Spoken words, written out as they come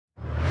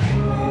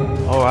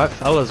Alright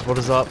fellas, what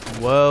is up?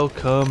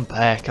 Welcome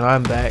back, and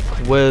I'm back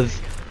with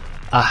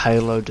a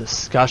Halo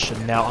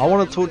discussion. Now I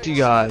want to talk to you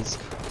guys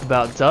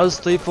about, does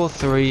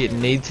 343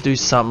 need to do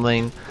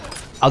something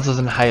other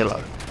than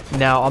Halo?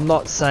 Now I'm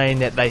not saying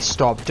that they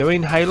stop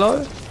doing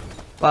Halo,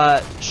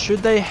 but should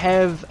they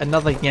have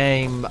another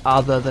game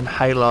other than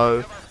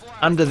Halo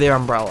under their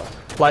umbrella?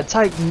 Like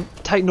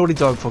take Naughty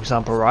Dog for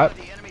example, right?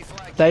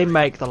 They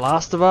make The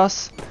Last of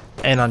Us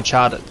and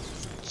Uncharted,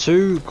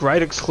 two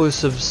great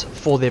exclusives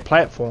for their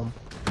platform.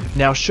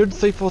 Now should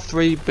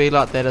 343 be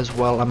like that as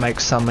well and make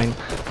something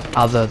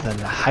other than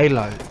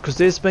Halo? Because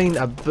there's been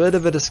a bit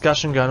of a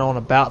discussion going on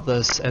about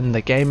this in the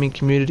gaming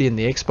community and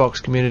the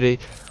Xbox community.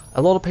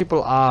 A lot of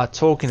people are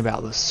talking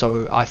about this,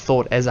 so I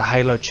thought as a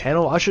Halo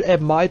channel I should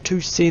add my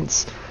 2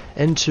 cents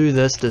into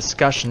this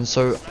discussion.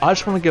 So I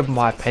just want to give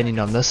my opinion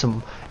on this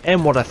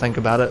and what I think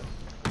about it.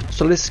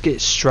 So let's get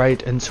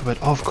straight into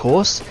it, of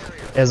course,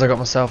 as I got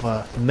myself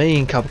a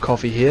mean cup of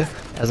coffee here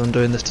as I'm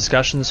doing this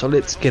discussion. So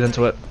let's get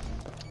into it.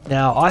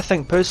 Now I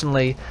think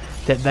personally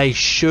that they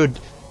should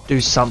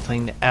do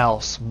something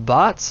else,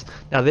 but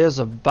now there's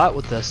a but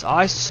with this.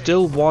 I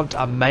still want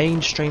a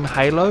mainstream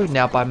Halo.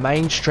 Now by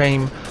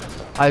mainstream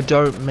I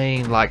don't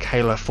mean like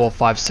Halo 4,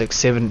 5, 6,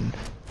 7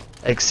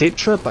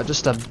 etc, but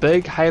just a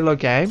big Halo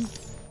game.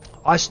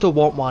 I still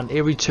want one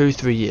every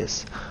 2-3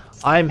 years.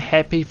 I'm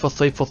happy for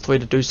 343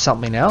 to do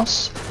something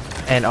else,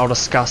 and I'll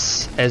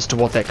discuss as to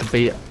what that could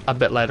be a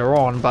bit later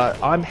on,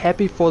 but I'm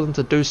happy for them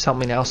to do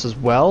something else as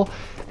well,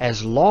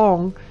 as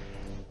long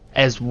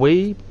as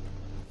we,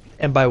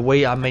 and by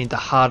we I mean the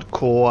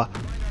hardcore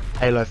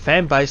Halo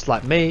fan base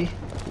like me,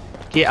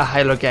 get a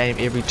Halo game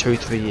every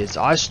 2-3 years.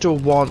 I still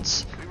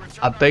want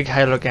a big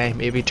Halo game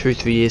every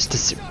 2-3 years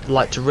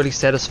to really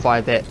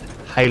satisfy that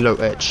Halo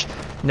itch.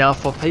 Now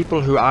for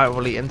people who aren't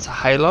really into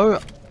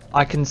Halo,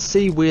 I can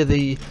see where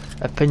the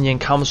opinion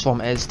comes from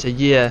as to,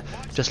 yeah,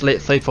 just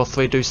let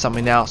 343 do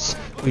something else.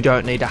 We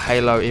don't need a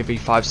Halo every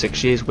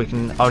 5-6 years. We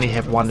can only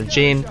have one a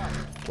gen,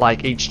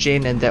 like each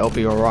gen, and that'll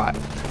be alright.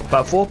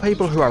 But for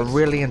people who are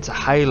really into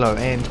Halo,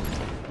 and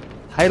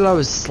Halo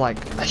is like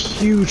a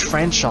huge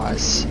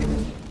franchise,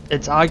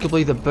 it's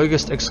arguably the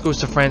biggest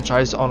exclusive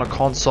franchise on a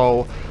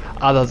console,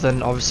 other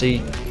than obviously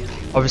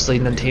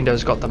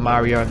Nintendo's got the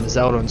Mario and the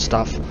Zelda and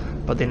stuff,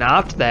 but then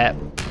after that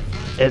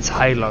it's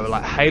Halo.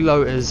 Like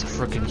Halo is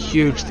freaking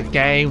huge. The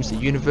games, the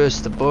universe,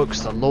 the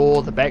books, the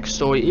lore, the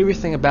backstory,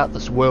 everything about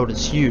this world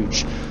is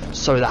huge.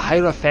 So the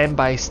Halo fan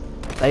base,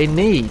 they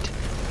need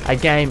a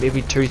game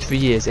every 2-3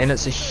 years, and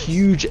it's a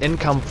huge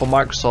income for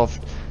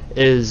Microsoft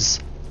is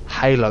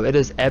Halo. It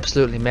is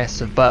absolutely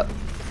massive, but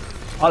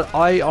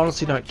I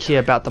honestly don't care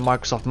about the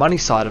Microsoft money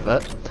side of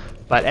it.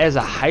 But as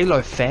a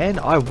Halo fan,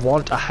 I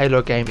want a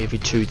Halo game every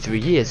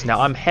 2-3 years.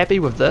 Now I'm happy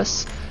with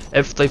this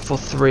if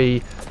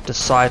 343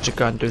 decide to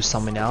go and do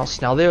something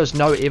else. Now there is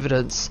no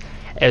evidence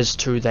as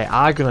to they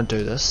are going to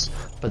do this,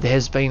 but there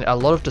has been a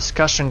lot of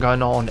discussion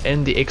going on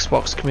in the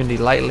Xbox community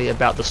lately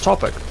about this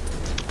topic,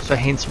 so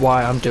hence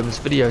why I'm doing this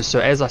video. So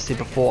as I said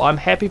before, I'm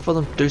happy for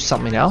them to do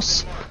something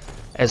else,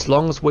 as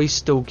long as we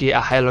still get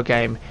a Halo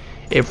game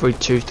every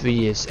 2-3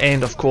 years,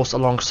 and of course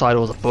alongside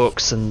all the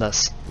books and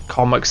the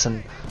comics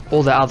and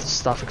all the other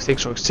stuff,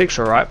 etc,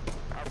 etc, right?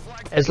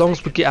 As long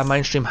as we get our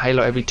mainstream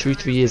Halo every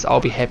 2-3 years,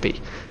 I'll be happy.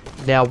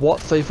 Now what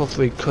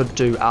 343 could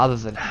do other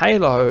than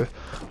Halo,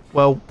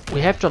 well,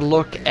 we have to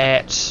look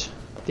at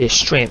their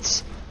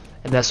strengths,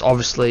 and that's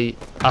obviously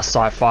a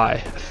sci-fi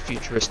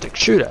futuristic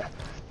shooter.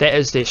 That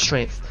is their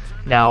strength.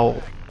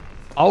 Now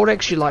I would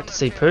actually like to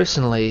see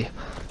personally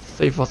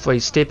 343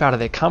 step out of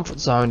their comfort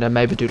zone and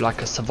maybe do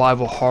like a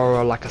survival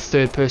horror, like a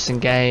third-person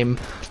game,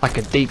 like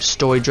a deep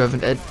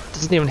story-driven. It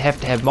doesn't even have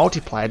to have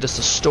multiplayer, just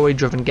a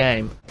story-driven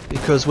game,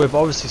 because we've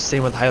obviously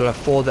seen with Halo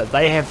 4 that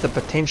they have the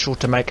potential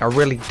to make a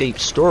really deep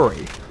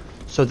story.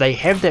 So they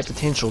have that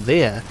potential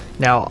there.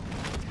 Now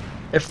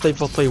if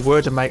 343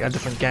 were to make a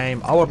different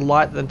game, I would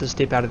like them to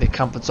step out of their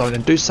comfort zone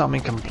and do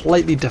something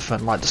completely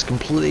different, like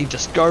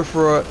just go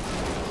for it,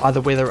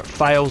 either whether it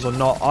fails or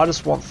not. I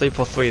just want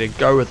 343 to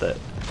go with it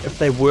if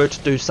they were to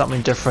do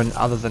something different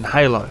other than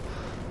Halo.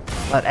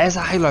 But as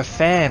a Halo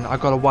fan, I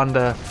gotta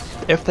wonder,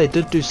 if they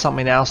did do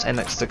something else and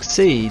it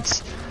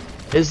succeeds,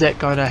 is that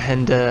going to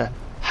hinder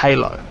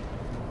Halo?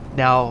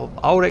 Now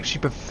I would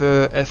actually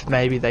prefer if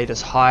maybe they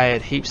just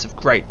hired heaps of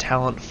great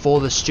talent for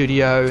the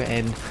studio,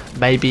 and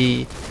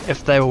maybe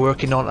if they were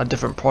working on a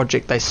different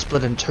project they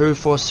split in two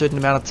for a certain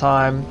amount of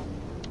time.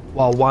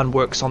 While one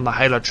works on the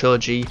Halo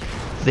trilogy,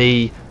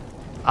 the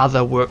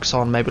other works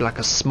on maybe like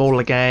a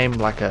smaller game,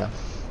 like a,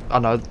 I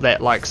know,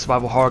 that like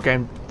survival horror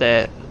game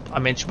that I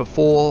mentioned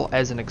before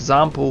as an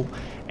example,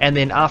 and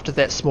then after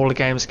that smaller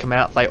games come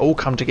out, they all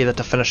come together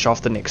to finish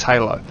off the next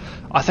Halo.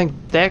 I think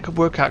that could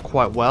work out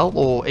quite well.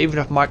 Or even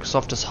if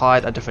Microsoft has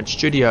hired a different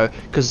studio,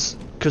 because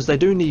they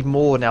do need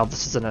more. Now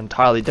this is an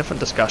entirely different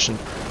discussion,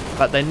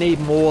 but they need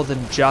more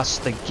than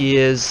just the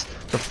Gears,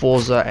 the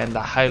Forza and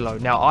the Halo.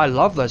 Now I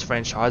love those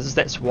franchises,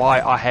 that's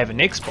why I have an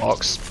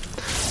Xbox.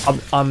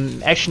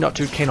 I'm actually not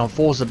too keen on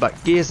Forza,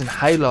 but Gears and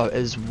Halo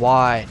is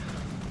why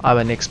I'm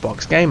an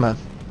Xbox gamer.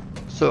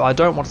 So I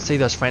don't want to see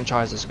those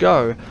franchises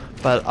go,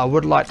 but I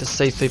would like to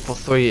see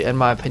 343, in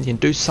my opinion,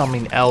 do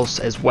something else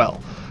as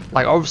well.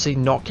 Like, obviously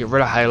not get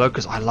rid of Halo,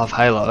 because I love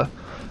Halo,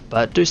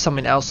 but do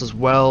something else as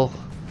well.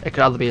 It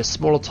could either be a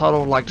smaller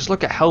title, like just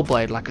look at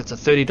Hellblade, like it's a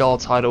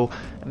 $30 title.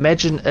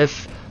 Imagine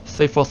if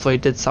 343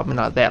 did something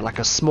like that, like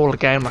a smaller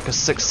game, like a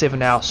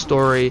 6-7 hour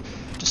story,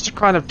 just to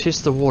kind of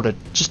test the water,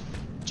 just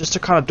to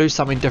kind of do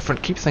something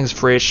different, keep things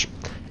fresh,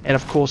 and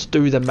of course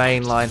do the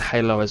mainline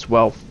Halo as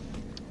well.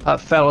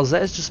 Fellas,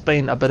 that has just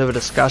been a bit of a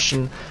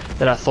discussion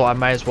that I thought I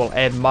may as well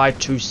add my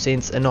 2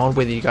 cents in on,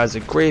 whether you guys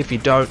agree. If you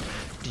don't,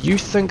 do you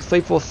think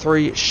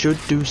 343 should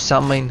do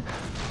something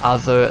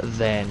other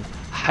than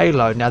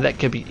Halo? Now that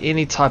could be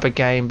any type of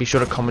game. Be sure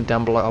to comment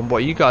down below on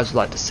what you guys would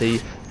like to see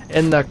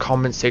in the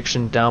comment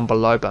section down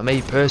below. But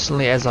me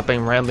personally, as I've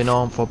been rambling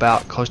on for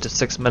about close to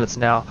 6 minutes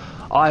now,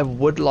 I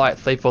would like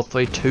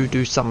 343 to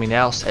do something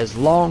else. As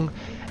long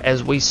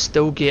as we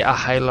still get a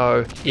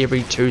Halo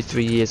every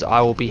 2-3 years,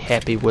 I will be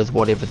happy with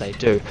whatever they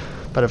do.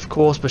 But of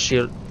course, be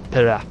sure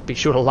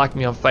to like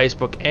me on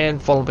Facebook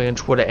and follow me on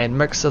Twitter and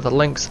Mixer. The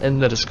links in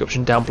the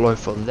description down below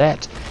for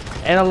that,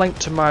 and a link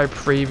to my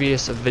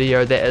previous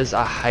video that is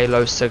a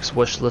Halo 6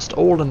 wish list,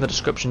 all in the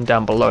description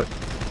down below.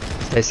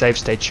 Stay safe,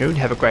 stay tuned,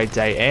 have a great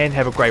day and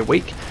have a great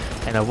week,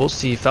 and I will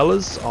see you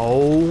fellas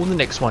on the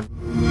next one.